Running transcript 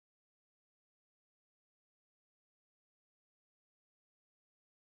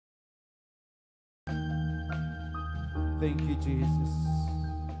Thank you, Jesus.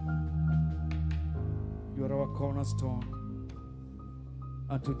 You are our cornerstone.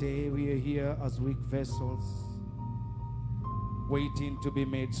 And today we are here as weak vessels, waiting to be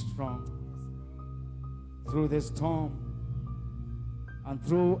made strong. Through the storm and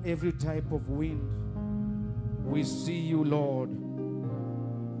through every type of wind, we see you, Lord,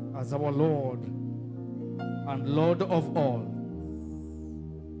 as our Lord and Lord of all.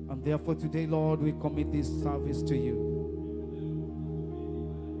 And therefore today, Lord, we commit this service to you.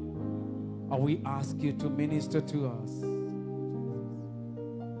 And we ask you to minister to us.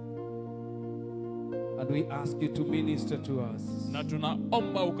 And we ask you to minister to us. Na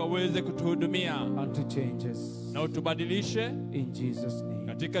tunaomba ukaweze kutuhudumia And to change us. na utubadilishe In Jesus' name.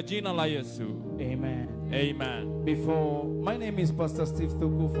 katika jina la Yesu. Amen. Amen. My name is Pastor Steve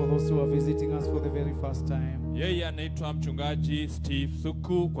Thuku, for those who are visiting us for the very first time. Yeye anaitwa mchungaji Steve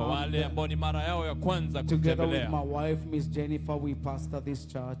Thuku kwa wale ambao ni mara yao ya kwanza Together with kutembelea. my wife, Miss Jennifer, we pastor this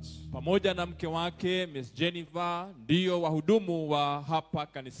church. Pamoja na mke wake Miss Jennifer ndio wahudumu wa hapa We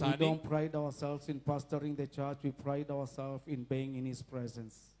kanisani. don't pride ourselves in pastoring the church. We pride ourselves in being in His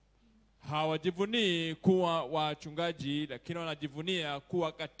presence. Hawajivunii kuwa wachungaji, lakini wanajivunia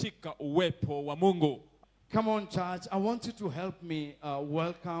kuwa katika uwepo wa Mungu. Come on, church. I want you to help me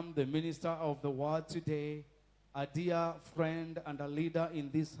welcome the minister of the word today, a dear friend and a leader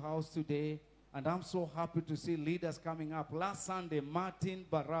in this house today. And I'm so happy to see leaders coming up. Last Sunday, Martin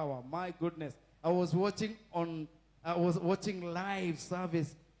Barawa. My goodness. I was watching live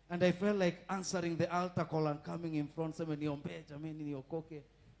service, and I felt like answering the altar call and coming in front.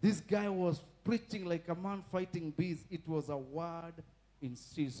 This guy was preaching like a man fighting bees. It was a word in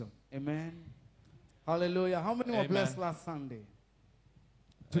season. Amen. Hallelujah. How many were blessed last Sunday?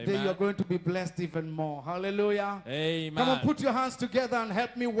 Today Amen. you're going to be blessed even more. Hallelujah. Amen. Come on, put your hands together and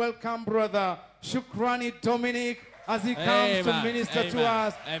help me welcome Brother Shukrani Dominic as he comes to minister to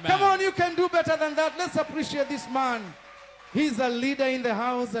us. Amen. Come on, you can do better than that. Let's appreciate this man. He's a leader in the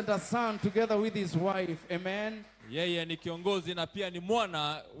house and a son together with his wife. Amen. Yeye ni kiongozi na pia ni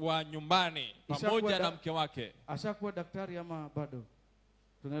mwana wa nyumbani pamoja na mke wake. Ashakuwa daktari ama bado?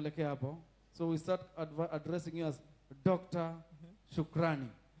 Tunaelekea hapo. So we start addressing you as Dr. Shukrani.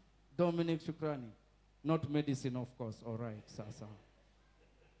 Dominic Shukrani. Not medicine, of course. All right, sasa.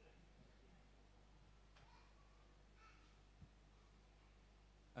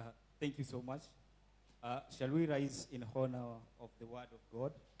 Thank you so much. Shall we rise in honor of the word of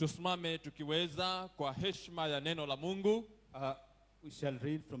God? Tusimame tukiweza kwa heshima ya neno la Mungu. We shall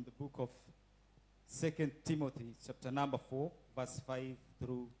read from the book of 2 Timothy, chapter number 4, verse 5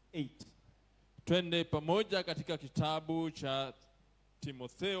 through 8. Twende pamoja katika kitabu cha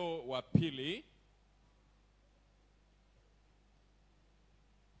Timotheo wa pili.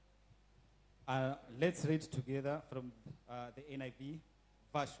 Let's read together from the NIV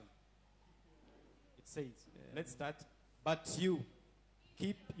version. It says, let's start. But you,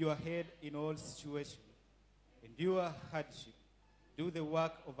 keep your head in all situations, endure hardship, do the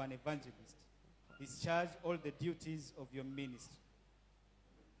work of an evangelist, discharge all the duties of your ministry.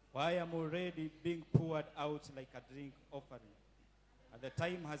 For I am already being poured out like a drink offering, and the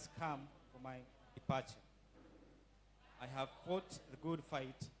time has come for my departure. I have fought the good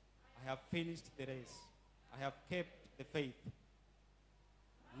fight, I have finished the race, I have kept the faith.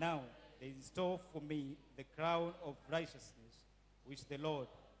 Now there is in store for me the crown of righteousness, which the Lord,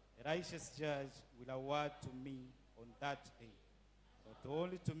 the righteous judge, will award to me on that day. Not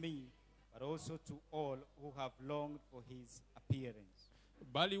only to me, but also to all who have longed for his appearance.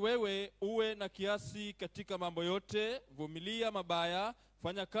 Bali wewe uwe na kiasi katika mambo yote, vumilia mabaya,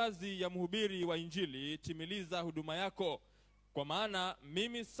 fanya kazi ya mhubiri wa Injili, timiliza huduma yako. Kwa maana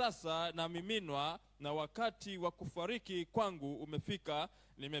mimi sasa na miminwa, na wakati wa kufariki kwangu umefika.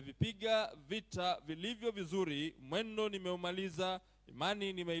 Nimevipiga vita vilivyo vizuri, mwendo nimeumaliza,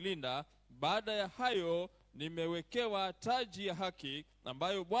 imani nimeilinda. Baada ya hayo nimewekewa taji ya haki,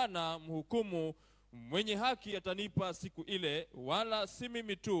 ambayo Bwana mhukumu mwenye haki atanipa siku ile, wala si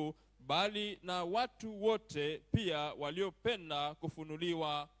mimi tu, bali na watu wote pia waliopenda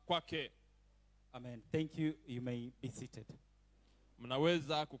kufunuliwa kwake. Amen. Thank you. You may be seated.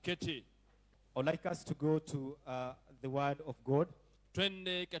 Mnaweza kuketi. I'd like us to go to the word of God.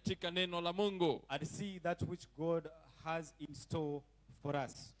 Twende katika neno la Mungu And see that which God has in store for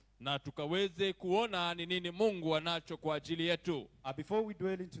us. na tukaweze kuona ni nini Mungu anacho kwa ajili yetu. Before we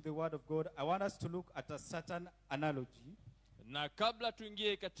dwell into the word of God, I want us to look at a certain analogy. Na kabla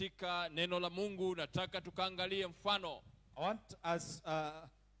tuingie katika neno la Mungu, nataka tukaangalie mfano. I want us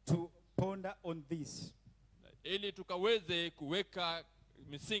to ponder on this. Ili tukaweze kuweka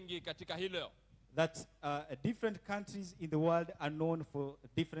misingi katika hilo. that different countries in the world are known for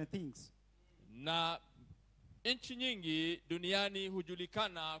different things. Na nchi nyingi duniani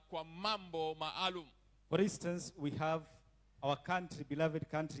hujulikana kwa mambo maalum. For instance, we have our country, beloved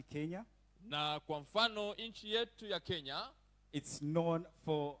country, Kenya. Na kwa mfano nchi yetu ya Kenya, It's known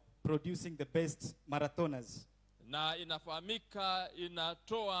for producing the best marathoners. na inafahamika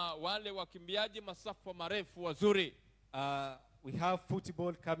inatoa wale wakimbiaji masafa marefu wazuri. We have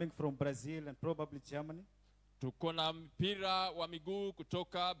football coming from Brazil and probably Germany. Tuko na mpira wa miguu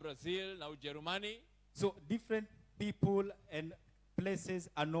kutoka Brazil na Ujerumani. So different people and places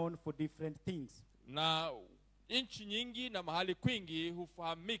are known for different things. Na nchi nyingi na mahali kwingi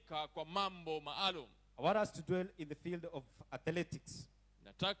hufahamika kwa mambo maalum. I want us to dwell in the field of athletics.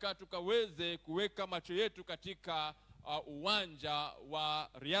 Nataka tukaweze kuweka macho yetu katika uwanja wa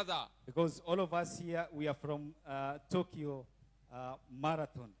riadha. Because all of us here, we are from Tokyo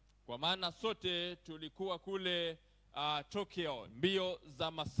Marathon. Kwa maana sote tulikuwa kule Tokyo, mbio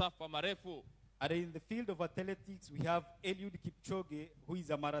za masafa marefu. And in the field of athletics, we have Eliud Kipchoge, who is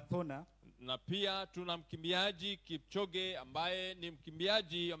a marathoner. Na pia tuna mkimbiaji Kipchoge ambaye ni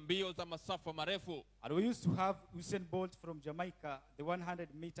mkimbiaji mbio za masafa marefu. And we used to have Usain Bolt from Jamaica, the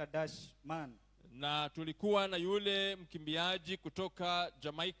 100-meter dash man. Na tulikuwa na yule mkimbiaji kutoka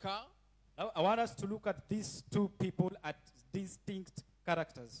Jamaica. Now, I want us to look at these two people at distinct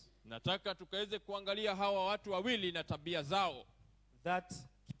characters. Nataka tukaweze kuangalia hawa watu wawili na tabia zao. That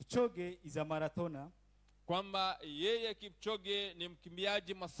Kipchoge is a marathoner. Kwamba yeye Kipchoge ni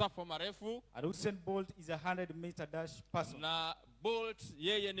mkimbiaji masafa marefu. And Usain Bolt is a 100-meter dash person. Na Bolt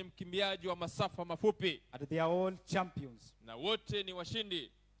yeye ni mkimbiaji wa masafa mafupi. And they are all champions. Na wote ni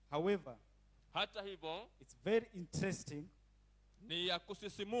washindi. However, hata hivyo, it's very interesting ni ya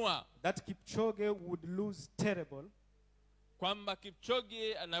kusisimua that Kipchoge would lose terrible kwamba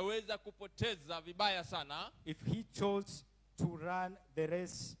Kipchoge anaweza kupoteza vibaya sana if he chose to run the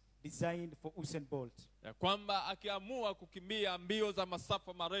race designed for Usain Bolt. ya kwamba akiamua kukimbia mbio za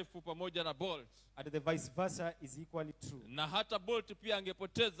masafa marefu pamoja na Bolt. And the vice versa is equally true. Na hata Bolt pia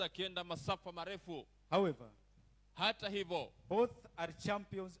angepoteza akienda masafa marefu. However, hata hivyo, both are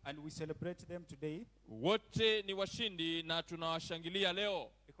champions and we celebrate them today. Wote ni washindi na tunawashangilia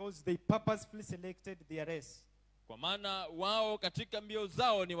leo. Because they purposefully selected their race. Kwa maana wao katika mbio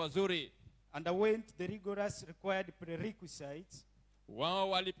zao ni wazuri. Underwent the rigorous required prerequisites. Wao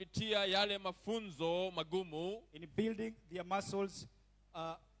walipitia yale mafunzo magumu in building their muscles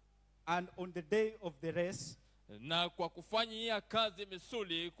and on the day of the race. Na kwa kufanyia kazi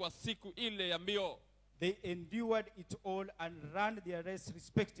misuli kwa siku ile ya mbio. They endured it all and ran their race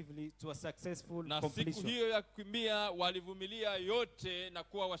respectively to a successful completion. Na siku hiyo ya kukimbia walivumilia yote na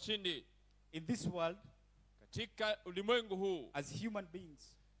kuwa washindi. In this world, katika ulimwengu huu, as human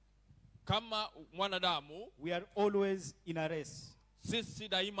beings, kama mwanadamu, we are always in a race. Sisi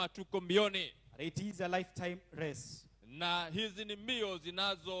daima tuko mbioni. It is a lifetime race. Na hizi ni mbio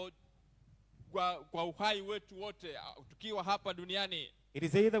zinazo kwa uhai wetu wote tukiwa hapa duniani. It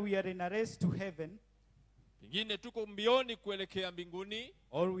is either we are in a race to heaven, pengine tuko mbioni kuelekea mbinguni,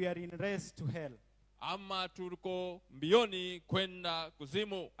 or we are in a race to hell. Ama tuko mbioni kwenda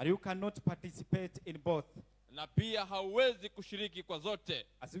kuzimu. And you cannot participate in both. Na pia hauwezi kushiriki kwa zote.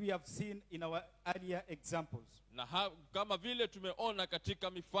 As we have seen in our earlier examples. Na kama vile tumeona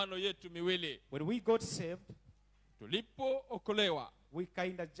katika mifano yetu miwili. When we got saved, tulipookolewa, we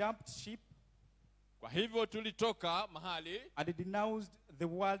kind of jumped ship. Kwa hivyo tulitoka mahali and denounced the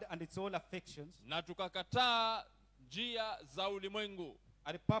world and its all affections. Na tukakataa njia za ulimwengu.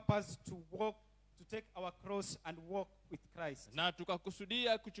 And purpose to take our cross and walk with Christ. Na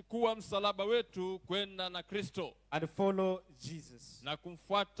tukakusudia kuchukua msalaba wetu kwenda na Kristo. And follow Jesus. Na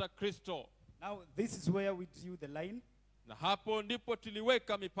kumfuata Kristo. Now this is where we drew the line. Na hapo ndipo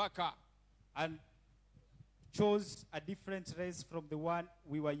tuliweka mipaka. And chose a different race from the one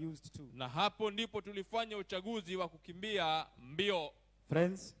we were used to. Na hapo ndipo tulifanya uchaguzi wa kukimbia mbio.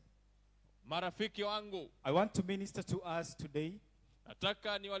 Friends, marafiki wangu, I want to minister to us today.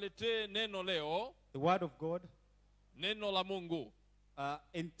 Nataka niwaletee neno leo, the word of God, neno la Mungu,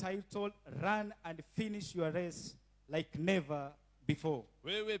 entitled Run and Finish Your Race Like Never Before.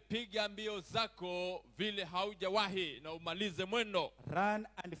 Wewe piga mbio zako vile haujawahi na umalize mwendo. Run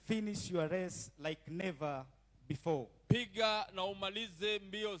and finish your race like never before. Piga na umalize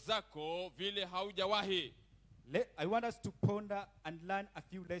mbio zako vile haujawahi. I want us to ponder and learn a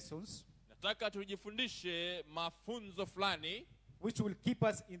few lessons. Nataka tujifundishe mafunzo fulani which will keep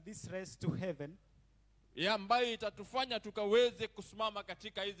us in this race to heaven. Ya ambayo itatufanya tukaweze kusimama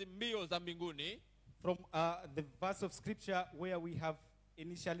katika hizi mbio za mbinguni. From the verse of scripture where we have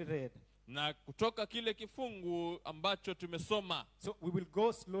initially read. na kutoka kile kifungu ambacho tumesoma. So we will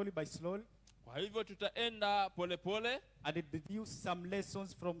go slowly by slowly Kwa hivyo tutaenda polepole and deduce some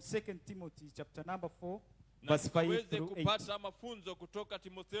lessons from 2 Timothy chapter number 4, na verse 5 tuweze through 8. kupata mafunzo kutoka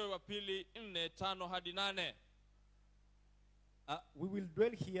Timotheo wa pili 4:5 hadi 8. We will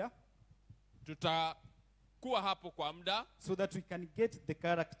dwell here Tutakuwa hapo kwa muda so that we can get the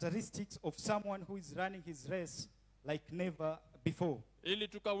characteristics of someone who is running his race like never before. ili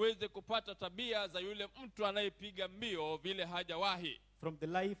tukaweze kupata tabia za yule mtu anayepiga mbio vile hajawahi, From the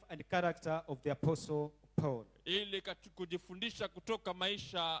life and character of the Apostle Paul. ili kujifundisha kutoka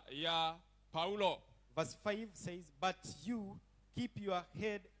maisha ya Paulo. Verse 5 says, "But you keep your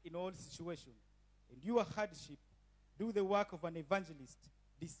head in all situations. In your hardship, do the work of an evangelist.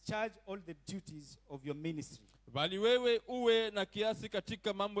 Discharge all the duties of your ministry." Bali wewe uwe na kiasi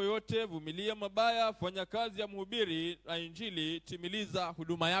katika mambo yote, vumilia mabaya, fanya kazi ya mhubiri na injili, timiliza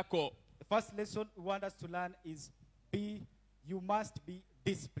huduma yako. The first lesson we want us to learn is you must be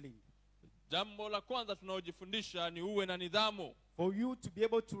disciplined. Jambo la kwanza tunaojifundisha ni uwe na nidhamu. For you to be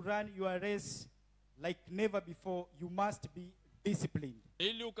able to run your race like never before, you must be disciplined.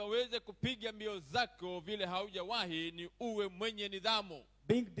 Ili ukaweze kupiga mbio zako vile haujawahi, ni uwe mwenye nidhamu.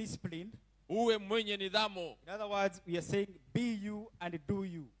 Being disciplined, Uwe mwenye nidhamu. in other words, we are saying be you and do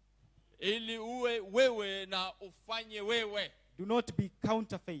you. Ili uwe wewe na ufanye wewe. Do not be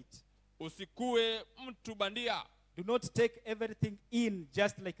counterfeit. Usikue mtu bandia. Do not take everything in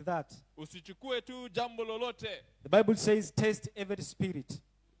just like that. Usichukue tu jambo lolote. The Bible says, "Test every spirit."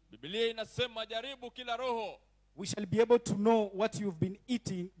 Biblia inasema jaribu kila roho. We shall be able to know what you've been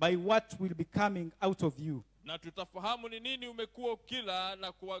eating by what will be coming out of you. Na tutafahamu ni nini umekuwa ukila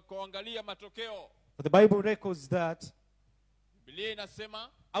na kuangalia matokeo. For the Bible records that Biblia inasema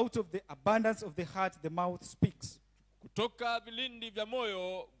out of the abundance of the heart the mouth speaks. kutoka vilindi vya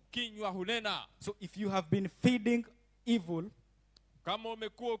moyo kinywa hunena. So if you have been feeding evil, Kama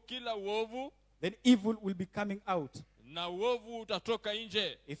umekuwa ukila uovu, then evil will be coming out. na uovu utatoka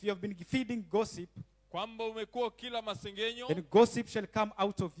nje. If you have been feeding gossip, Kwamba umekuwa ukila masengenyo, then gossip shall come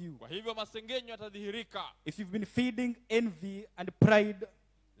out of you. kwa hivyo masengenyo yatadhihirika. If you've been feeding envy and pride,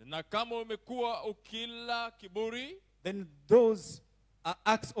 Na kama umekuwa ukila kiburi, then those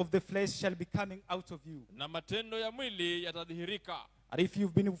acts of the flesh shall be coming out of you. na matendo ya mwili yatadhihirika. And if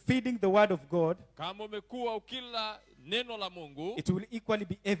you've been feeding the word of God, Kama umekuwa ukila neno la Mungu, it will equally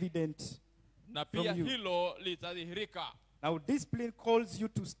be evident. na pia from you. hilo litadhihirika. Now, discipline calls you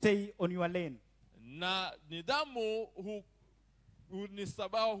to stay on your lane. Na nidhamu ni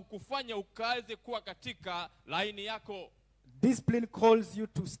sababu hukufanya ukaze kuwa katika laini yako. Discipline calls you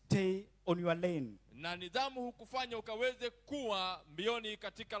to stay on your lane. Na nidhamu hukufanya ukaweze kuwa mbioni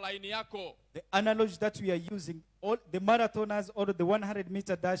katika laini yako. The analogy that we are using, all the marathoners or the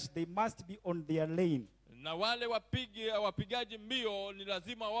 100-meter dash, they must be on their lane. Na wale wapigaji mbio ni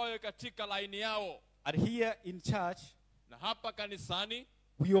lazima wawe katika laini yao. And here in church, Na hapa kanisani,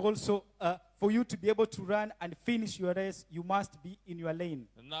 we also, for you to be able to run and finish your race, you must be in your lane.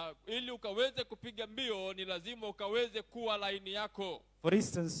 na ili ukaweze kupiga mbio ni lazima ukaweze kuwa laini yako. For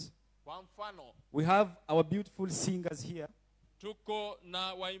instance, Kwa mfano, we have our beautiful singers here. tuko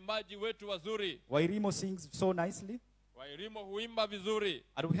na waimbaji wetu wazuri. Wairimo sings so nicely. Wairimo huimba vizuri.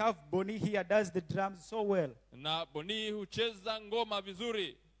 And we have Bonnie here, does the drums so well. Na Boni hucheza ngoma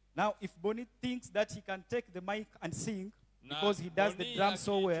vizuri. Now, if Bonnie thinks that he can take the mic and sing, Na because he does the Boni drums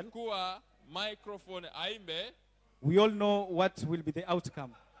so well, akichukua microphone aimbe, we all know what will be the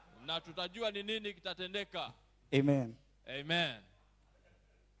outcome. na tutajua ni nini kitatendeka. Amen. Amen.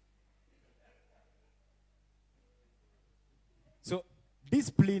 So,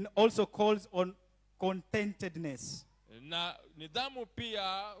 discipline also calls on contentedness. Na nidhamu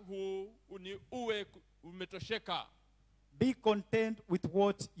pia ni uwe umetosheka. Be content with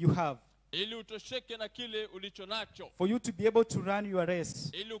what you have. Ili utosheke na kile ulicho nacho. For you to be able to run your race,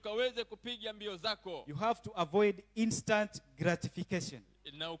 Ili ukaweze kupiga mbio zako. you have to avoid instant gratification.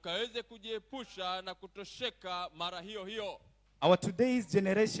 Na ukaweze kujiepusha na kutosheka mara hiyo hiyo. Our today's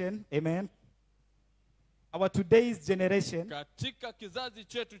generation, amen. Our today's generation, Katika kizazi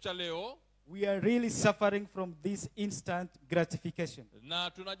chetu cha leo, we are really suffering from this instant gratification.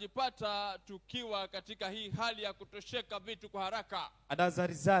 na tunajipata tukiwa katika hii hali ya kutosheka vitu kwa haraka. And as a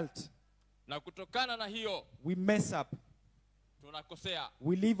result, Na kutokana na hiyo, we mess up. tunakosea.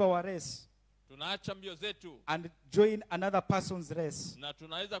 We leave our race Tunaacha mbio zetu. and join another person's race. Na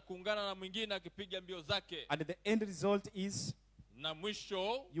tunaweza kuungana na mwingine akipiga mbio zake. And the end result is Na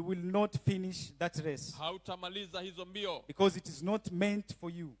mwisho, you will not finish that race hautamaliza hizo mbio. because it is not meant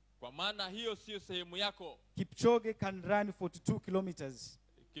for you. Kwa maana hiyo sio sehemu yako. Kipchoge can run 42 kilometers.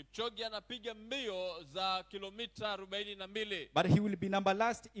 Kipchoge anapiga mbio za kilomita 42. But he will be number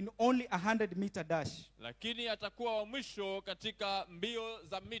last in only 100-meter dash. Lakini atakuwa wa mwisho katika mbio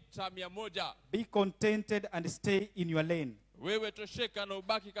za mita 100. Be contented and stay in your lane. Wewe tosheka na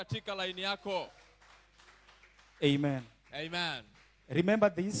ubaki katika laini yako. Amen. Amen.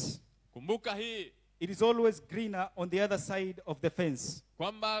 Remember this. Kumbuka hii. It is always greener on the other side of the fence.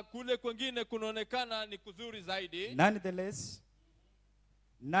 Kwamba kule kwingine kunaonekana ni kuzuri zaidi.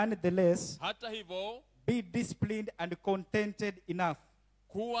 Nonetheless, hata hivyo, be disciplined and contented enough.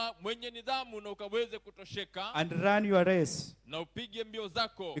 Kuwa mwenye nidhamu na ukaweze kutosheka. And run your race. Na upige mbio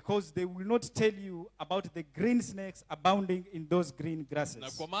zako. Because they will not tell you about the green snakes abounding in those green grasses.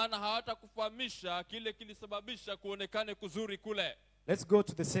 Na kwa maana hawatakufahamisha kile kilisababisha kuonekane kuzuri kule. Let's go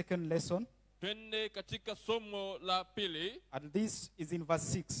to the second lesson. Twende katika somo la pili. And this is in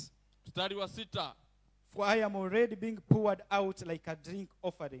verse 6. Mstari wa 6. For I am already being poured out like a drink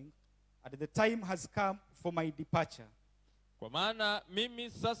offering, and the time has come for my departure. Kwa maana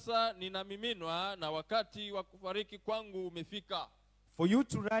mimi sasa ninamiminwa na wakati wa kufariki kwangu umefika. For you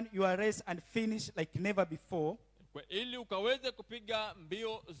to run your race and finish like never before. Kwa ili ukaweze kupiga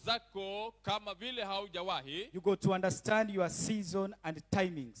mbio zako kama vile haujawahi. You got to understand your season and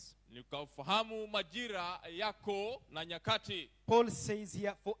timings. Nikafahamu majira yako na nyakati. Paul says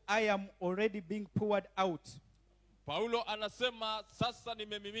here, for I am already being poured out. Paulo anasema sasa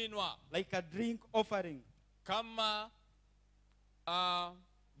nimemiminwa. Like a drink offering. Kama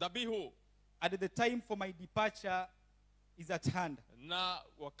dhabihu. And the time for my departure is at hand. Na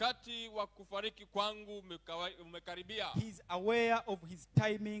wakati wa kufariki kwangu umekaribia. He is aware of his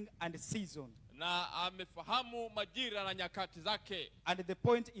timing and season. Na amefahamu majira na nyakati zake. And the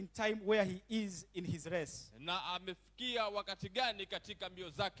point in time where he is in his race. Na amefikia wakati gani katika mbio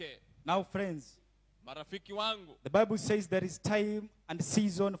zake. Now friends, marafiki wangu, the Bible says there is time and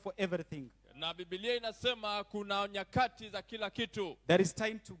season for everything. Na Biblia inasema kuna nyakati za kila kitu. There is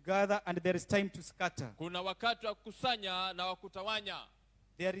time to gather and there is time to scatter. Kuna wakati wa kukusanya na wa kutawanya.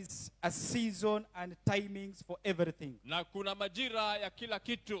 There is a season and timings for everything. Na kuna majira ya kila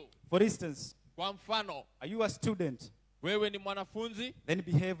kitu. For instance, kwa mfano, are you a student? Wewe ni mwanafunzi? Then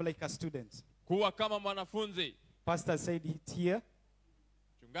behave like a student. Kuwa kama mwanafunzi. Pastor said it here.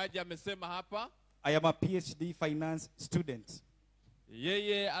 Mchungaji amesema hapa. I am a PhD finance student.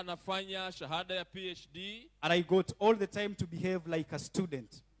 Yeye anafanya shahada ya PhD. And I got all the time to behave like a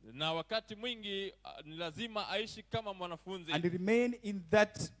student. Na wakati mwingi ni lazima aishi kama mwanafunzi. And remain in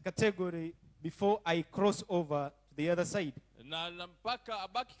that category before I cross over to the other side. Na mpaka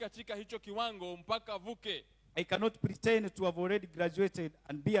abaki katika hicho kiwango mpaka vuke. I cannot pretend to have already graduated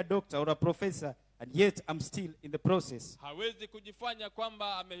and be a doctor or a professor and yet I'm still in the process. Hawezi kujifanya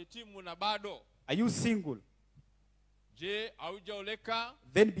kwamba amehitimu na bado. Are you single? Je, haujaoleka?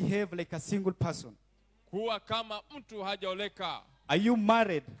 Then behave like a single person. Kuwa kama mtu hajaoleka. Are you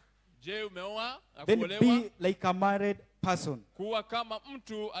married? Je, umeoa na Then kuolewa? be like a married person. Kuwa kama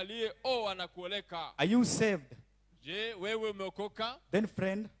mtu aliyeoa na kuoleka. Are you saved? Je, wewe umeokoka?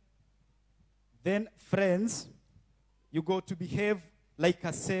 Then friends, you go to behave like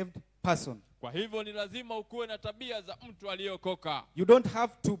a saved person. Kwa hivyo ni lazima ukuwe na tabia za mtu aliyeokoka. You don't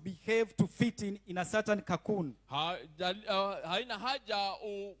have to behave to fit in a certain cocoon. Haina haja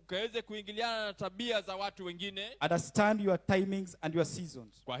ukaweze kuingiliana na tabia za watu wengine. Understand your timings and your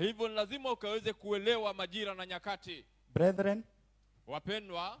seasons. Kwa hivyo ni lazima ukaweze kuelewa majira na nyakati. Brethren,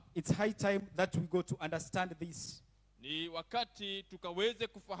 wapendwa, it's high time that we go to understand this. Ni wakati tukaweze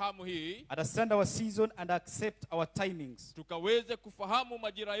kufahamu hii. Understand our season and accept our timings. Tukaweze kufahamu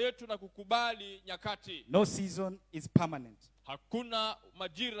majira yetu na kukubali nyakati. No season is permanent. Hakuna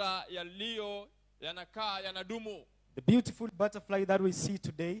majira yanakaa yanadumu. The beautiful butterfly that we see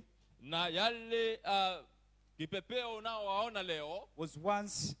today, na yale kipepeo unaowaona leo, was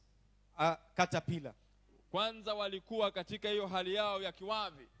once a caterpillar. Kwanza walikuwa katika hiyo hali yao ya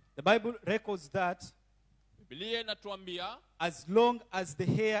kiwavi. The Bible records that Biblia inatuambia as long as the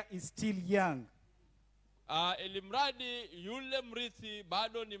hair is still young, elimradi yule mrithi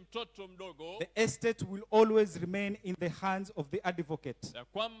bado ni mtoto mdogo, the estate will always remain in the hands of the advocate. Ya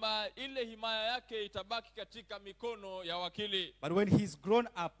kwamba ile himaya yake itabaki katika mikono ya wakili. But when he's grown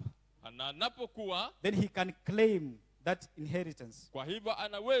up, anapokuwa, then he can claim that inheritance. Kwa hivyo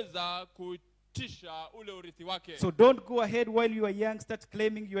anaweza kuitisha ule urithi wake. So don't go ahead while you are young, start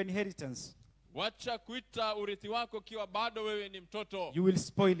claiming your inheritance. Wacha kuita urithi wako kiwa bado wewe ni mtoto. You will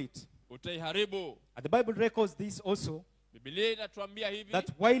spoil it. Utaiharibu. And the Bible records this also. Biblia inatuambia hivi, that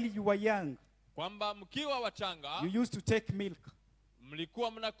while you were young, kwamba mkiwa wachanga, you used to take milk.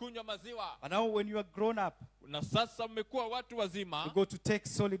 mlikuwa mnakunywa maziwa, But now when you are grown up, na sasa mmekuwa watu you wazima, go to take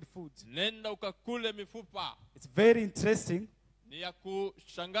solid food. nenda ukakule mifupa. It's very interesting Ni ya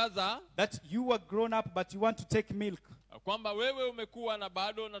kushangaza that you are grown up but you want to take milk. kwamba wewe umekuwa na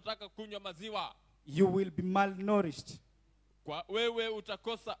bado unataka kunywa maziwa. You will be malnourished Kwa wewe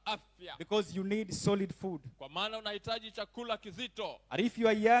utakosa afya, because you need solid food. kwa maana unahitaji chakula kizito. And if you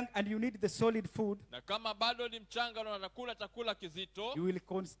are young and you need the solid food, Na kama bado ni mchanga na unakula chakula kizito, you will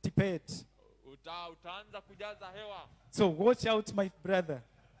constipate. utaanza kujaza hewa. So watch out, my brother.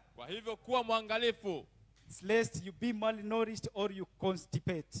 Kwa hivyo kuwa mwangalifu, It's lest you be malnourished or you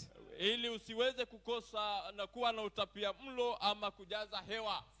constipate. ili usiweze kukosa na kuwa na utapia mlo ama kujaza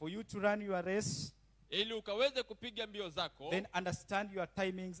hewa. For you to run your race, Ili ukaweze kupiga mbio zako, then understand your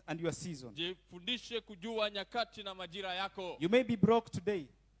timings and your season. jifundishe kujua nyakati na majira yako. You may be broke today,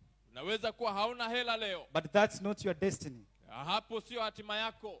 Unaweza kuwa hauna hela leo, but that's not your destiny. hapo sio hatima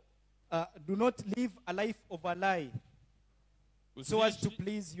yako. Do not live a life of a lie so as to Usiishi,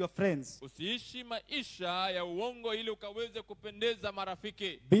 please your friends. usiishi maisha ya uongo ili ukaweze kupendeza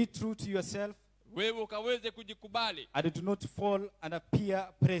marafiki. Be true to yourself Wewe ukaweze kujikubali and do not fall under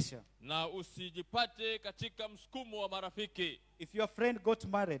peer pressure. na usijipate katika msukumo wa marafiki. If your friend got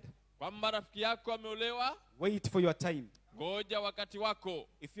married, Kwamba rafiki yako ameolewa, wait for your time. ngoja wakati wako.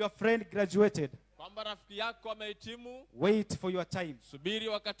 If your friend graduated, Kwamba rafiki yako amehitimu, wait for your time. subiri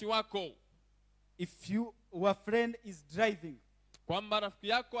wakati wako. If your friend is driving, Kwamba rafiki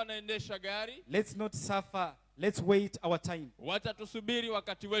yako anaendesha gari, let's not suffer. Let's wait our time. wacha tusubiri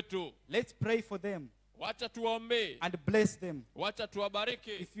wakati wetu. Let's pray for them Wacha tuwaombee, and bless them. wacha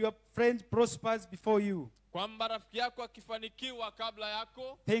tuwabariki. If your friend prospers before you, Kwamba rafiki yako akifanikiwa kabla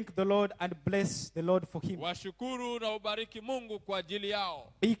yako, thank the Lord and bless the Lord for him. washukuru na ubariki Mungu kwa ajili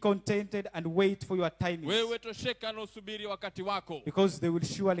yao. Be contented and wait for your timing, Wewe tosheka na usubiri wakati wako, because they will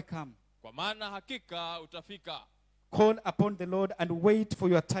surely come. kwa maana hakika utafika. Call upon the Lord and wait for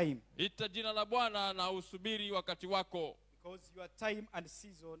your time, Ita jina la Bwana na usubiri wakati wako, because your time and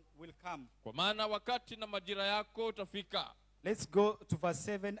season will come. kwa maana wakati na majira yako utafika. Let's go to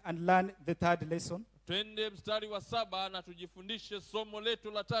verse 7 and learn the third lesson. Twende mstari wa 7 na tujifundishe somo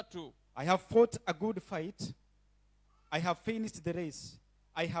letu la 3. I have fought a good fight. I have finished the race.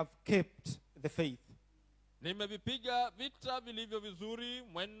 I have kept the faith. Nimevipiga vita vilivyo vizuri,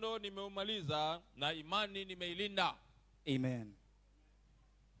 mwendo nimeumaliza, na imani nimeilinda. Amen.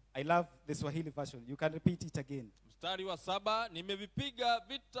 I love the Swahili version. You can repeat it again. Mstari wa 7, nimevipiga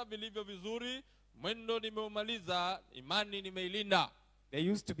vita vilivyo vizuri, mwendo nimeumaliza, imani nimeilinda.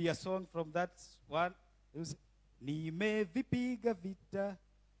 There used to be a song from that one. It was, nimevipiga vita,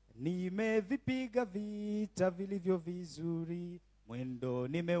 nimevipiga vita vilivyo vizuri, mwendo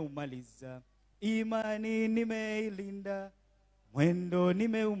nimeumaliza, imani nimeilinda, mwendo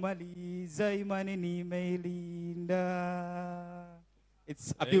nimeumaliza, imani nimeilinda.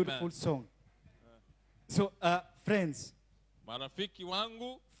 It's a beautiful Amen. song. So, friends, Marafiki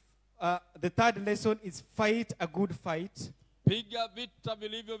wangu, the third lesson is fight a good fight, piga vita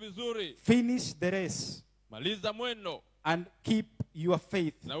vilivyo vizuri, finish the race, maliza mwendo and keep your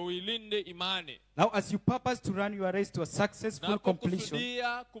faith. na uilinde imani. Now, as you purpose to run your race to a successful completion,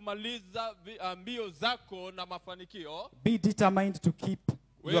 Napokusudia kumaliza mbio zako na mafanikio, be determined to keep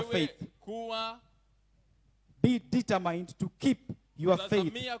your wewe faith. kuwa Be determined to keep your faith.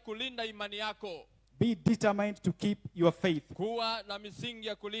 tazamia kulinda imani yako. Be determined to keep your faith. Kuwa na misingi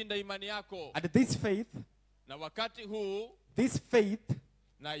ya kulinda imani yako. And this faith, Na wakati huu this faith,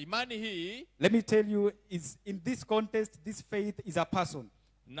 na imani hii, let me tell you, is in this context, this faith is a person.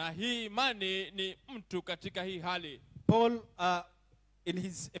 na hii imani ni mtu katika hii hali. Paul, in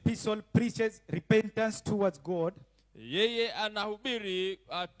his epistle, preaches repentance towards God Yeye anahubiri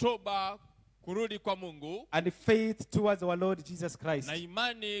toba, kurudi kwa Mungu, and faith towards our Lord Jesus Christ. na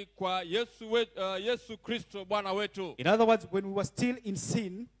imani kwa Yesu Kristo Bwana wetu. In other words, when we were still in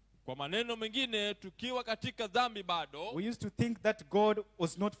sin, Kwa maneno mengine, tukiwa katika dhambi bado, we used to think that God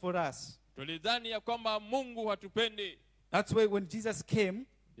was not for us. tulidhani ya kwamba Mungu hatupendi. That's why when Jesus came,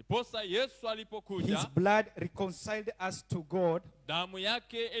 Ndiposa Yesu his alipokuja, blood reconciled us to God. damu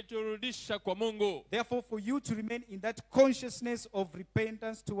yake iturudisha kwa Mungu. Therefore, for you to remain in that consciousness of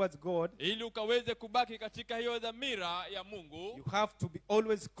repentance towards God, Ili ukaweze kubaki katika hiyo dhamira ya Mungu, you have to be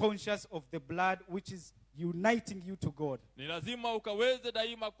always conscious of the blood which is uniting you to God. ni lazima ukaweze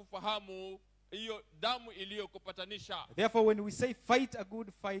daima kufahamu hiyo damu iliyokupatanisha. Therefore, when we say fight a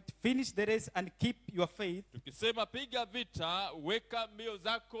good fight, finish the race and keep your faith, Tukisema piga vita, weka mbio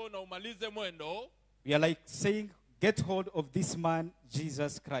zako na umalize mwendo, we are like saying Get hold of this man,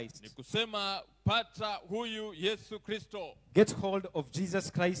 Jesus Ni Christ. kusema pata huyu Yesu Kristo. Get hold of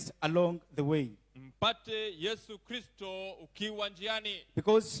Jesus Christ along the way. Mpate Yesu Kristo ukiwa njiani.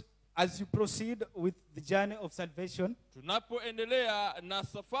 Because as you proceed with the journey of salvation, Tunapoendelea na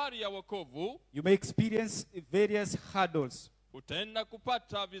safari ya wokovu, you may experience various hurdles, utaenda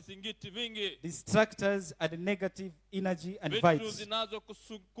kupata vizingiti vingi, distractors, and negative energy and vitu vibes.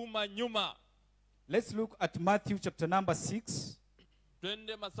 zinazokusukuma nyuma. Let's look at Matthew chapter number 6.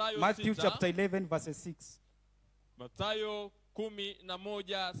 Twende Mathayo Matthew 6. chapter 11 verses 6. Mathayo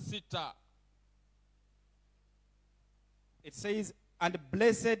 11:6. It says, "And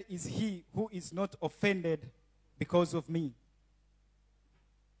blessed is he who is not offended because of me."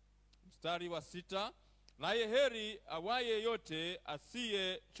 Mstari wa 6. Naye heri awaye yote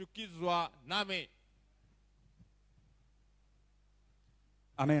asiyechukizwa nami.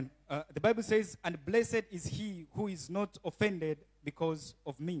 Amen. The Bible says, "And blessed is he who is not offended because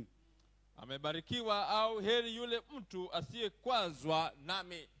of me." Amebarikiwa au heri yule mtu asiyekwazwa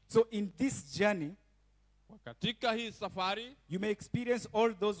nami. So in this journey, Katika hii safari you may experience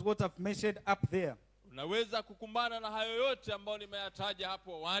all those what I've mentioned up there, unaweza kukumbana na hayo yote ambayo nimeyataja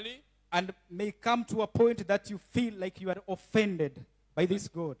hapo awali, and may come to a point that you feel like you are offended by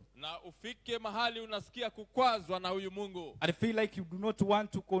this God, na ufike mahali unasikia kukwazwa na huyu Mungu, and feel like you do not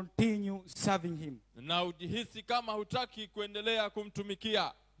want to continue serving him. na ujihisi kama hutaki kuendelea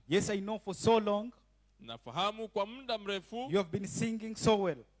kumtumikia. Yes, I know for so long Nafahamu kwa muda mrefu you have been singing so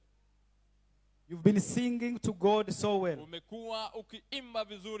well. You've been singing to God so well. umekuwa ukiimba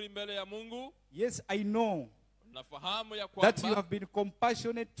vizuri mbele ya Mungu. Yes, I know Nafahamu ya that you kwamba have been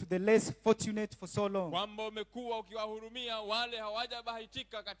compassionate to the less fortunate for so long. umekuwa ukiwahurumia wale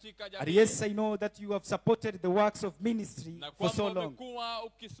hawajabahatika katika And jamii. yes, I know that you have supported the works of ministry Na for so kwamba long. umekuwa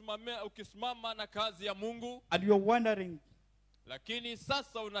ukisimama na kazi ya Mungu, And you are wondering, lakini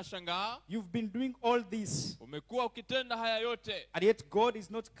sasa unashangaa you've been doing all this, umekuwa ukitenda haya yote and yet God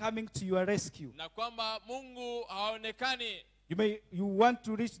is not coming to your rescue. na kwamba Mungu haonekani. You want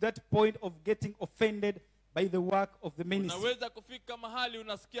to reach that point of getting offended by the work of the ministry. Unaweza kufika mahali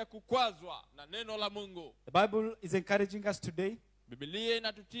unasikia kukwazwa na neno la Mungu. The Bible is encouraging us today Biblia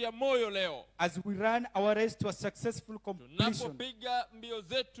inatutia moyo leo, as we run our race to a successful completion. tunapopiga mbio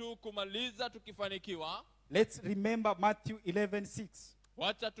zetu kumaliza tukifanikiwa. Let's remember Matthew 11:6.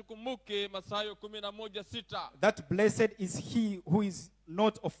 Wacha tukumbuke Mathayo 11:6. That blessed is he who is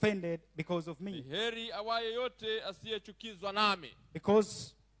not offended because of Ni me. heri awaye yote asiyechukizwa nami,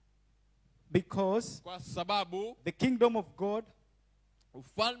 Because kwa sababu the kingdom of God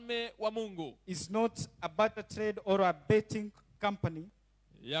ufalme wa Mungu, is not a barter trade or a betting company,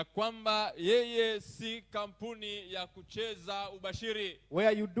 ya kwamba yeye si kampuni ya kucheza ubashiri.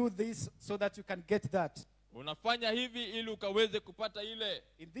 where you do this so that you can get that. Unafanya hivi ili ukaweze kupata ile.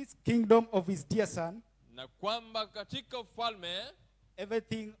 In this kingdom of his dear son, Na kwamba katika ufalme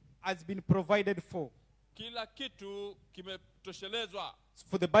everything has been provided for. kila kitu kimetoshelezwa.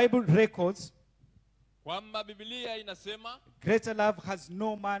 For the Bible records, Kwamba Biblia inasema greater love has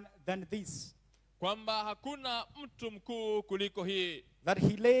no man than this, kwamba hakuna mtu mkuu kuliko hii, that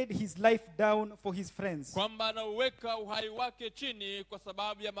he laid his life down for his friends. kwamba anauweka uhai wake chini kwa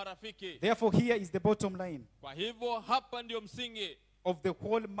sababu ya marafiki. Therefore, here is the bottom line Kwa hivyo hapa ndio msingi of the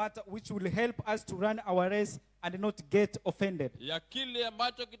whole matter, which will help us to run our race and not get offended. ya kile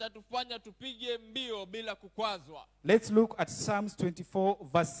ambacho kitatufanya tupige mbio bila kukwazwa. Let's look at Psalms 24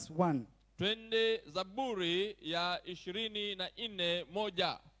 verse 1. Twende Zaburi ya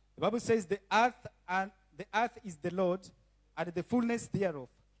 24:1. The Bible says, the earth is the Lord, and the fullness thereof,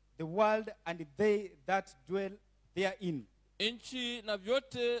 the world and they that dwell therein. Nchi na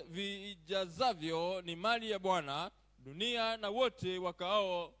vyote vijazavyo ni mali ya Bwana, dunia na wote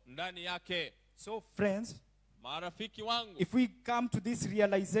wakaao ndani yake. So friends, Marafiki wangu, if we come to this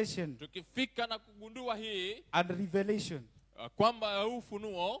realization tukifika na kugundua hii and revelation kwamba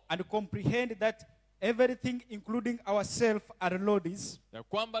ufunuo, and comprehend that everything including ourselves are Lord's, ya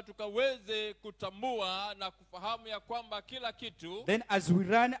kwamba tukaweze kutambua na kufahamu ya kwamba kila kitu, then as we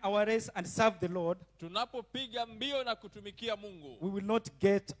run our race and serve the Lord, tunapopiga mbio na kutumikia Mungu, we will not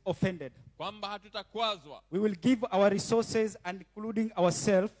get offended. kwamba hatutakwazwa. We will give our resources and including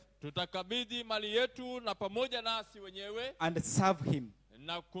ourselves Tutakabidhi mali yetu na pamoja nasi wenyewe and serve him.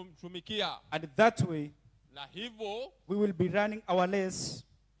 na kumtumikia, And that way, na hivyo we will be running our race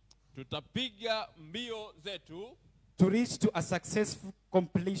tutapiga mbio zetu to reach to a successful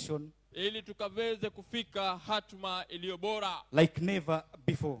completion ili tukaweze kufika hatma iliyo bora like never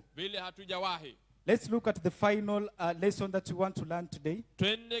before. vile hatujawahi. Let's look at the final lesson that we want to learn today.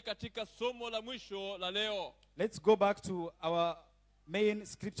 Twende katika somo la mwisho la leo. Let's go back to our main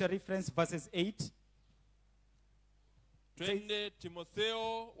scripture reference, verses 8. Twende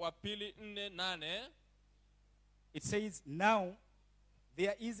Timotheo wa pili 4:8. It says, "Now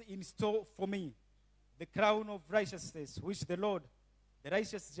there is in store for me the crown of righteousness, which the Lord, the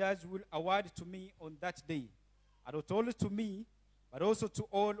righteous judge, will award to me on that day, and not only to me, but also to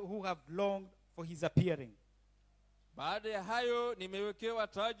all who have longed for his appearing." Baada ya hayo nimewekewa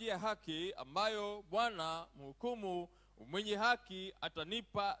taji ya haki ambayo Bwana mhukumu mwenye haki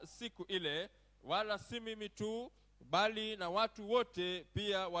atanipa siku ile, wala si mimi tu bali na watu wote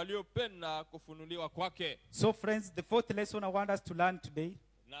pia waliopenda kufunuliwa kwake. So friends, the fourth lesson I want us to learn today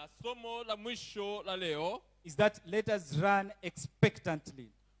Na somo la mwisho la leo, is that let us run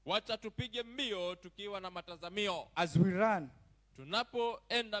expectantly. wacha tupige mbio tukiwa na matazamio. As we run,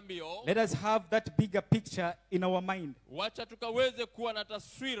 Tunapoenda mbio, let us have that bigger picture in our mind. wacha tukaweze kuwa na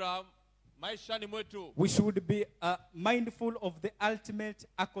taswira maishani mwetu, We should be mindful of the ultimate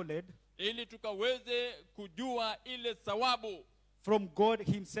accolade ili tukaweze kujua ile thawabu from God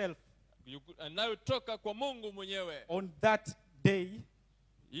himself inayotoka kwa Mungu mwenyewe on that day,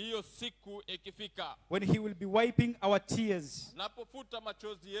 hiyo siku ikifika, when he will be wiping our tears napofuta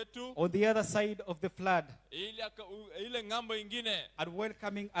machozi yetu on the other side of the flood ili ile ng'ambo ingine and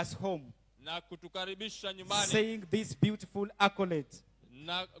welcoming us home, na kutukaribisha nyumbani, saying this beautiful accolade,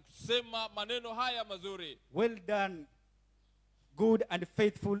 na kusema maneno haya mazuri: "Well done, good and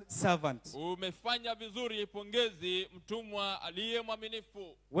faithful servant. umefanya vizuri, pongezi mtumwa aliye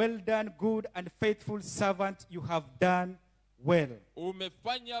mwaminifu. Well done, good and faithful servant, you have done well.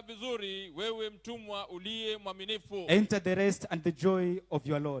 Umefanya vizuri, wewe mtumwa uliye mwaminifu. Enter the rest and the joy of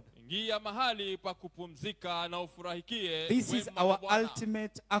your Lord." Ingia mahali pa kupumzika na ufurahikie This is wema wa our Bwana.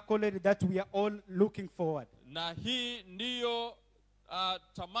 ultimate accolade that we are all looking forward. Na hii ndiyo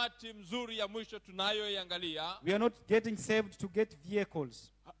tamati mzuri ya mwisho tunayoiangalia. We are not getting saved to get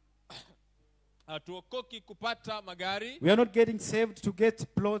vehicles. Hatuokoki kupata magari, We are not getting saved to get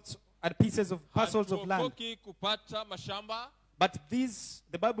plots and pieces of parcels of land. hatuokoki kupata mashamba. But this,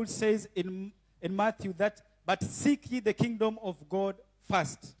 the Bible says in Matthew that, "But seek ye the kingdom of God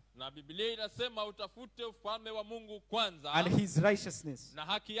first, Na Biblia inasema utafute ufalme wa Mungu kwanza and his righteousness, na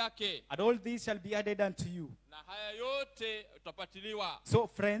haki yake, and all these shall be added unto you." na haya yote utapatiliwa. So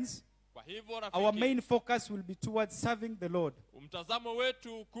friends, Kwa hivyo our rafiki, main focus will be towards serving the Lord mtazamo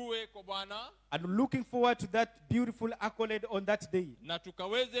wetu kuwe kwa Bwana, and looking forward to that beautiful accolade on that day, na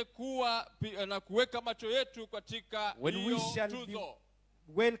tukaweze kuwa na kuweka macho yetu katika when we hiyo shall be tuzo,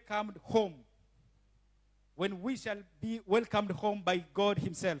 welcomed home. When we shall be welcomed home by God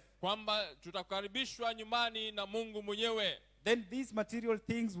himself. kwamba tutakaribishwa nyumbani na Mungu mwenyewe. Then these material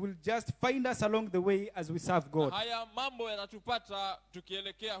things will just find us along the way as we serve Na God. haya mambo yanatupata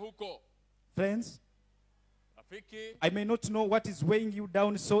tukielekea huko. Friends, Rafiki, I may not know what is weighing you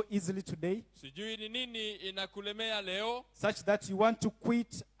down so easily today, sijui ni nini inakulemea leo such that you want to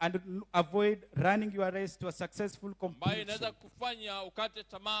quit and avoid running your race to a successful ambayo completion. inaweza kufanya ukate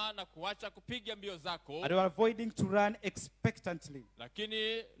tamaa na kuacha kupiga mbio zako, And you are avoiding to run expectantly.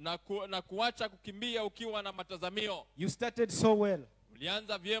 lakini na kuacha kukimbia ukiwa na matazamio. You started so well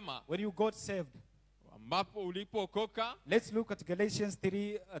Ulianza vyema when you got saved. ambapo ulipookoka. Let's look at Galatians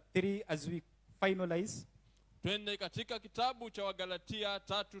 3 as we finalize. Twende katika kitabu cha Wagalatia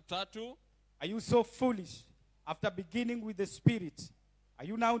 3:3. Are you so foolish? After beginning with the Spirit, are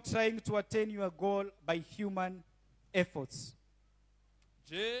you now trying to attain your goal by human efforts?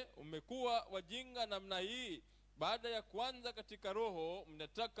 Je, umekuwa wajinga namna hii? Baada ya kuanza katika roho,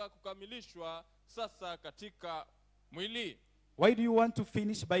 mnataka kukamilishwa sasa katika mwili. Why do you want to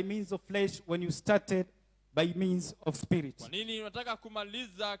finish by means of flesh when you started by means of spirit? Kwa nini unataka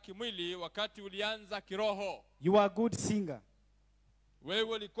kumaliza kimwili wakati ulianza kiroho? You are a good singer. Wewe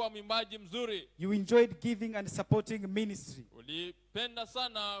ulikuwa mwimbaji mzuri. You enjoyed giving and supporting ministry. Ulipenda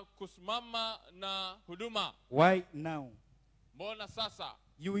sana kusimama na huduma. Why now? Mbona sasa?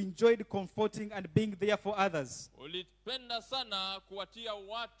 You enjoyed comforting and being there for others. Ulipenda sana kuwatia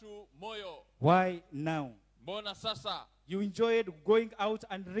watu moyo. Why now? Mbona sasa? You enjoyed going out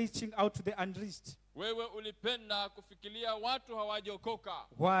and reaching out to the unreached. Wewe ulipenda kufikiria watu hawajaokoka.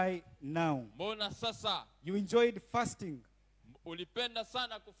 Why now? Mbona sasa? You enjoyed fasting. Ulipenda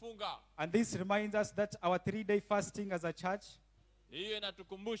sana kufunga. And this reminds us that our 3-day fasting as a church, Hiyo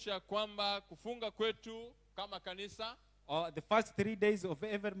inatukumbusha kwamba kufunga kwetu kama kanisa, the first 3 days of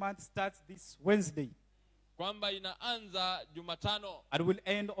every month starts this Wednesday kwamba inaanza Jumatano and will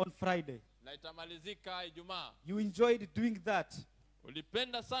end on Friday. na itamalizika Ijumaa. You enjoyed doing that.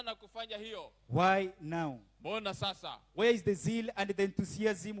 Ulipenda sana kufanya hiyo. Why now? Mbona sasa? Where is the zeal and the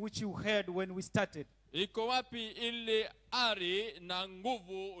enthusiasm which you had when we started? Iko wapi ile ari na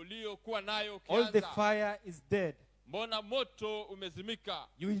nguvu uliyokuwa nayo All the kianza? fire is dead. Mbona moto umezimika?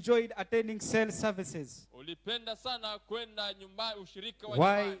 You enjoyed attending cell services. Ulipenda sana kwenda nyumbani, ushirika wa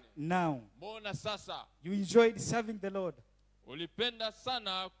Why nyumbani. now? Mbona sasa? You enjoyed serving the Lord. Ulipenda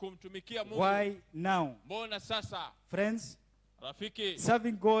sana kumtumikia Mungu. Why now? Mbona sasa? Friends, Rafiki,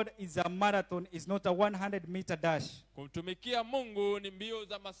 serving God is a marathon, is not a 100-meter dash. kumtumikia Mungu ni mbio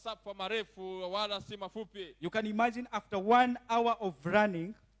za masafa marefu wala si mafupi. You can imagine after 1 hour of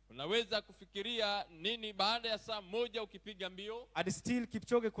running, Unaweza kufikiria nini baada ya saa moja ukipiga mbio and still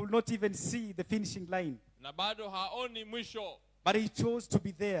Kipchoge could not even see the finishing line. na bado haoni mwisho, But he chose to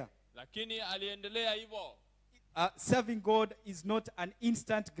be there. lakini aliendelea hivyo. Serving God is not an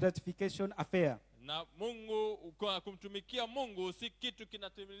instant gratification affair. Na Mungu, kwa kumtumikia Mungu si kitu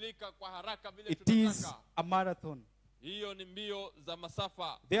kinatimilika kwa haraka vile It is tunataka. a marathon. Hiyo ni mbio za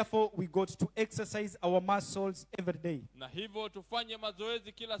masafa. Therefore, we got to exercise our muscles every day. Na hivyo tufanye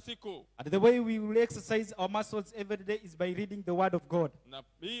mazoezi kila siku. And the way we will exercise our muscles every day is by reading the Word of God. Na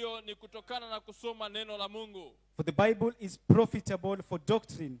hiyo ni kutokana na kusoma neno la Mungu. For the Bible is profitable for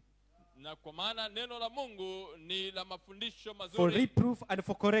doctrine, Na kwa maana neno la Mungu ni la mafundisho for mazuri, reproof, and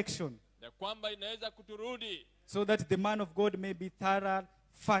for correction, ya kwamba inaweza kuturudi so that the man of God may be thoroughly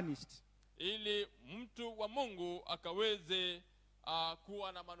furnished. ili mtu wa Mungu akaweze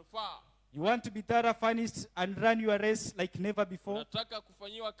kuwa na manufaa. You want to be thoroughly furnished and run your race like never before? Nataka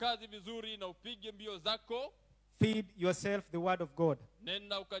kufanyiwa kazi vizuri na upige mbio zako, Feed yourself the Word of God.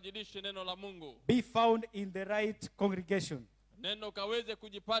 nenda ukajilishe neno la Mungu. Be found in the right congregation. Nenda ukaweze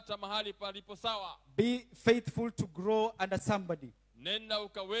kujipata mahali palipo sawa. Be faithful to grow under somebody. Nenda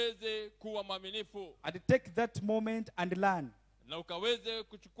ukaweze kuwa mwaminifu And take that moment and learn na ukaweze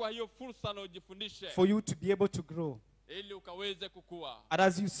kuchukua hiyo fursa na ujifundishe for you to be able to grow. ili ukaweze kukua. And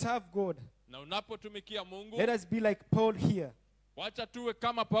as you serve God, Na unapotumikia Mungu, let us be like Paul here, wacha tuwe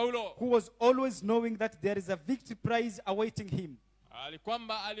kama Paulo. who was always knowing that there is a victory prize awaiting him.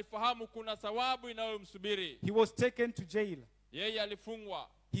 Kwamba alifahamu kuna thawabu inayomsubiri. He was taken to jail. Yeye alifungwa.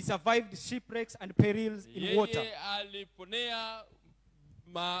 He survived shipwrecks and perils in water. Yeye aliponea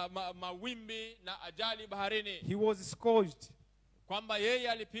mawimbi na ajali baharini. He was scourged. Kwamba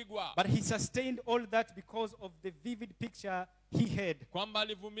yeye alipigwa. But he sustained all that because of the vivid picture he had. Kwamba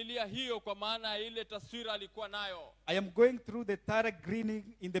alivumilia hiyo kwa maana ile taswira alikuwa nayo. I am going through the thorough greening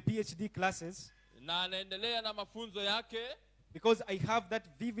in the PhD classes Na anaendelea na mafunzo yake. because I have that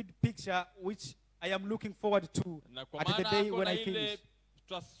vivid picture which I am looking forward to Na kwa at the maana day ako when na I ile finish.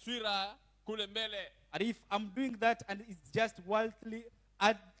 taswira kule mbele. And if I'm doing that and it's just worldly,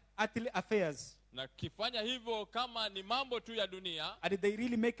 earthly affairs, Na kifanya hivyo kama ni mambo tu ya dunia, and they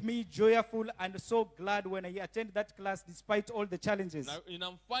really make me joyful and so glad when I attend that class despite all the challenges, na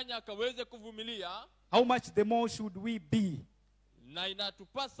inamfanya akaweze kuvumilia, how much the more should we be na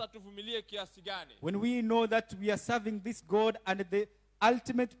inatupasa tuvumilie kiasi gani when we know that we are serving this God and the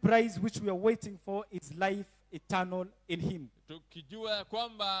ultimate prize which we are waiting for is life eternal in Him. tukijua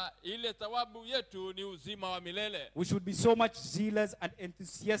kwamba ile thawabu yetu ni uzima wa milele. We should be so much zealous and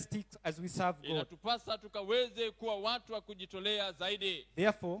enthusiastic as we serve God. Inatupasa tukaweze kuwa watu wa kujitolea zaidi.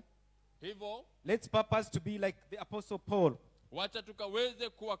 Therefore, Hivyo let's purpose to be like the Apostle Paul, wacha tukaweze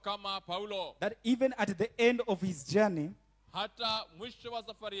kuwa kama Paulo. that even at the end of his journey, Hata mwisho wa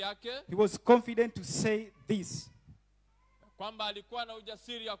safari yake, he was confident to say this: kwamba alikuwa na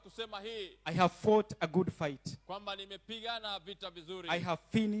ujasiri wa kusema hii, I have fought a good fight. kwamba nimepigana vita vizuri, I have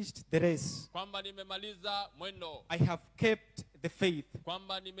finished the race. kwamba nimemaliza mwendo, I have kept the faith.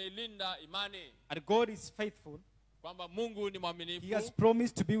 kwamba nimeilinda imani, And God is faithful. kwamba Mungu ni He has mwaminifu,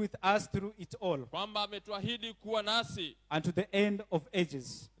 promised to be with us through it all, kwamba ametuahidi kuwa nasi unto the end of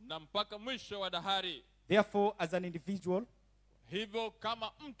ages. na mpaka mwisho wa dahari. Therefore, as an individual, Hivyo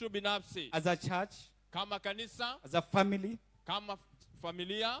kama mtu binafsi, as a church, kama kanisa, as a family, kama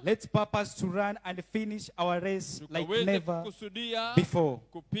familia, let's purpose to run and finish our race like tukaweze never kukusudia before.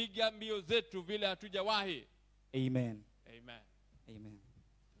 kupiga mbio zetu vile hatujawahi. Amen. Amen. Amen.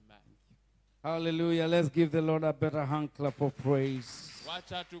 Amen. Hallelujah. Let's give the Lord a better hand clap of praise.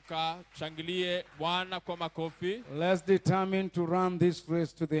 Wacha tukashangilie Bwana kwa makofi. Let's determine to run this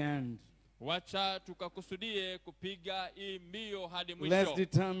race to the end. Wacha tukakusudie kupiga hii mbio hadi Let's mwisho.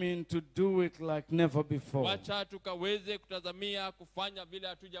 determine to do it like never before. Wacha tukaweze kutazamia kufanya vile For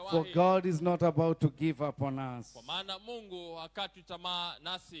hatujawahi. God is not about to give up on us. Kwa maana Mungu hakati tamaa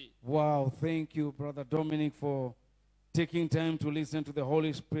nasi. Wow, thank you, Brother Dominic, for taking time to listen to the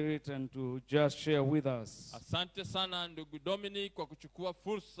Holy Spirit and to just share with us. Asante sana ndugu Dominic kwa kuchukua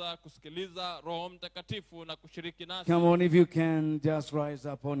fursa kusikiliza Roho Mtakatifu na kushiriki nasi. Come on, if you can, just rise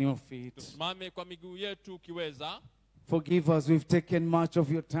up on your feet. Tusimame kwa miguu yetu ukiweza. Forgive us, we've taken much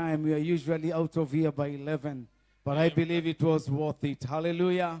of your time. We are usually out of here by 11, but I believe it was worth it.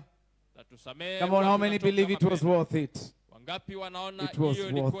 Hallelujah. Come on, how many believe it was worth it? Wangapi wanaona It was hiyo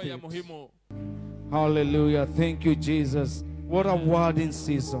ilikuwa worth ya it. muhimu? Hallelujah. Thank you, Jesus. What a word in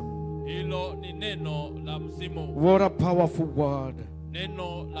season. Hilo ni neno la msimu. What a powerful word.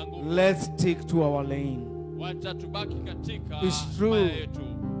 Neno la nguvu. Let's stick to our lane. Wacha tubaki katika It's true. maya yetu.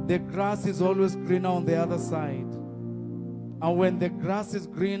 The grass is always greener on the other side. And when the grass is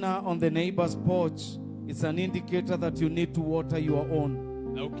greener on the neighbor's porch, it's an indicator that you need to water your own.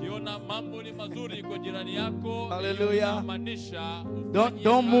 Na ukiona mambo ni mazuri kwa jirani yako, Hallelujah. inamaanisha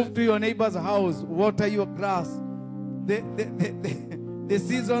Don't move to your neighbor's house. Water your grass. The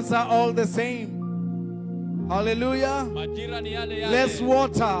seasons are all the same. Hallelujah. majira ni yale yale. Let's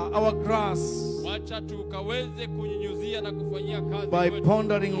water our grass Wacha tukaweze kunyunyuzia na kufanyia kazi by kwetu.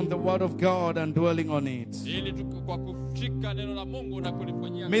 pondering on the word of God and dwelling on it. Ili kwa kushika neno la Mungu na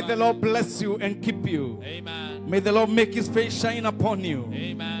kulifanyia May kazi. the Lord bless you and keep you. Amen. May the Lord make his face shine upon you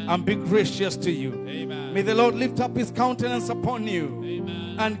Amen. and be gracious to you. Amen. May the Lord lift up his countenance upon you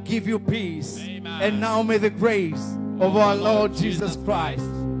Amen. and give you peace. Amen. And now may the grace of our Lord Jesus Christ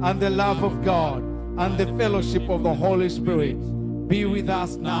and the love of God and the fellowship of the Holy Spirit be with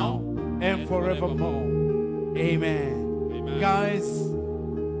us now and forevermore. Amen. Amen. Guys,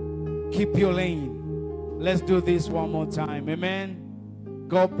 keep your lane. Let's do this one more time. Amen.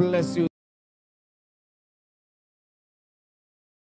 God bless you.